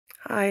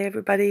Hi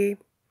everybody.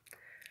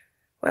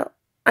 Well,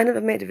 I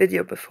never made a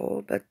video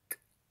before, but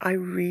I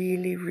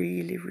really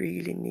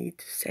need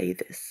to say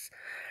this.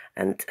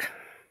 And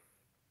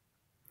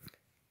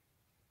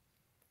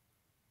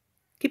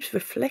keeps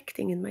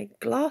reflecting in my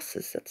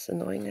glasses. That's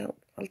annoying.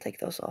 I'll take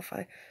those off.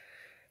 I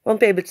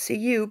won't be able to see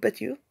you, but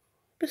you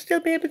will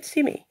still be able to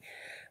see me.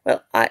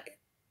 Well,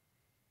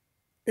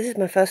 this is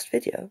my first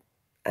video,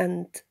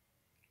 and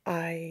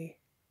I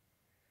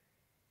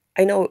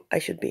know I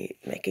should be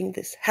making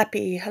this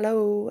happy,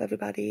 hello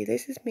everybody,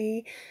 this is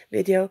me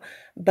video,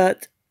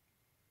 but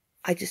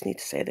I just need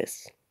to say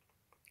this.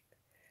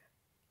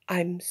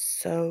 I'm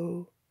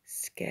so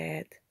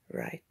scared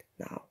right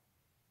now.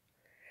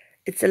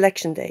 It's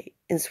election day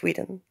in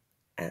Sweden,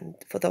 and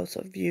for those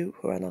of you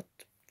who are not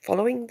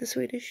following the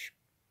Swedish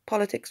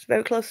politics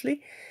very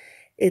closely,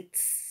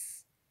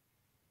 it's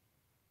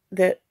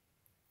the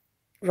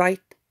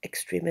right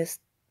extremist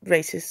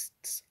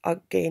racists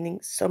are gaining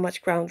so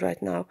much ground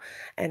right now,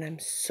 and I'm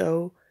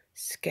so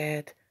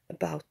scared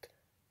about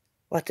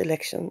what the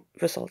election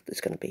result is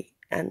going to be.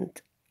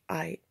 And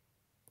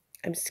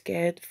I'm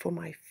scared for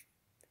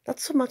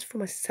not so much for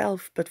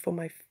myself, but for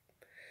my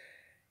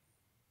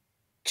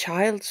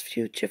child's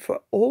future, for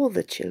all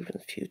the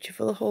children's future,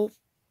 for the whole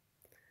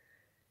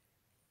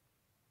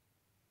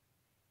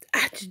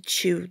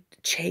attitude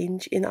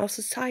change in our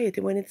society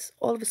when it's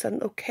all of a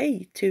sudden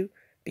okay to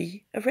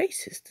be a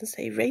racist and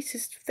say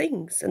racist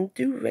things and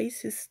do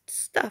racist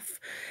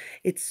stuff.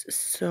 It's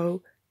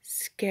so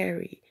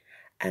scary,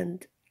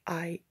 and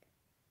I'm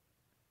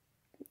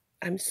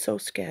so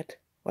scared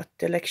what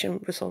the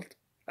election results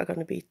are going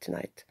to be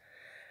tonight,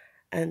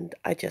 and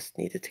I just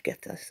needed to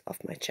get this off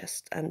my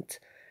chest. And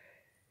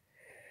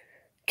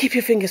keep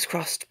your fingers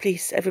crossed,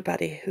 please,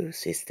 everybody who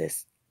sees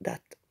this,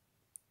 that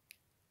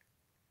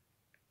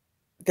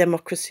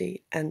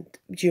democracy and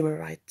human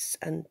rights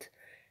and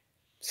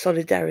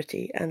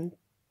solidarity and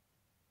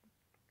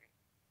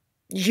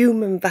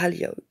human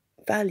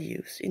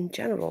values in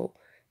general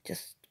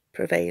just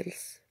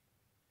prevails,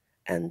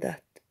 and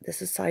that the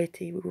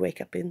society we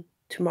wake up in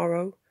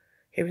tomorrow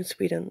here in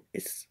Sweden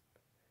is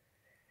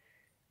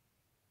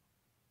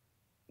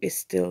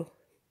still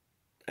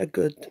a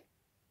good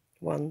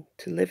one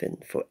to live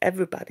in for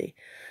everybody,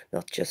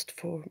 not just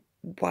for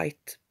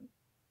white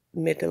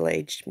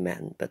middle-aged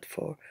men, but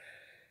for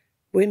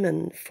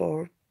women,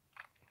 for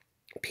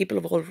people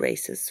of all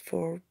races,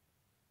 for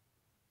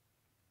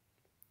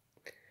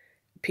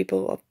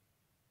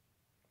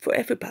for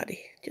everybody,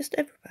 just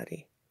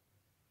everybody.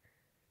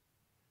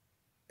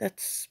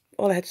 That's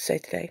all I had to say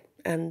today,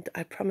 and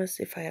I promise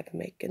if I ever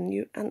make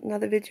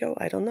another video,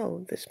 I don't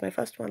know, this is my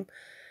first one,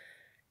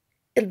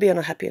 it'll be on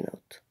a happier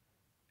note.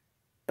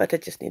 But I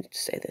just needed to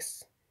say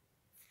this.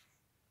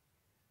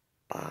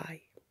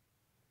 Bye.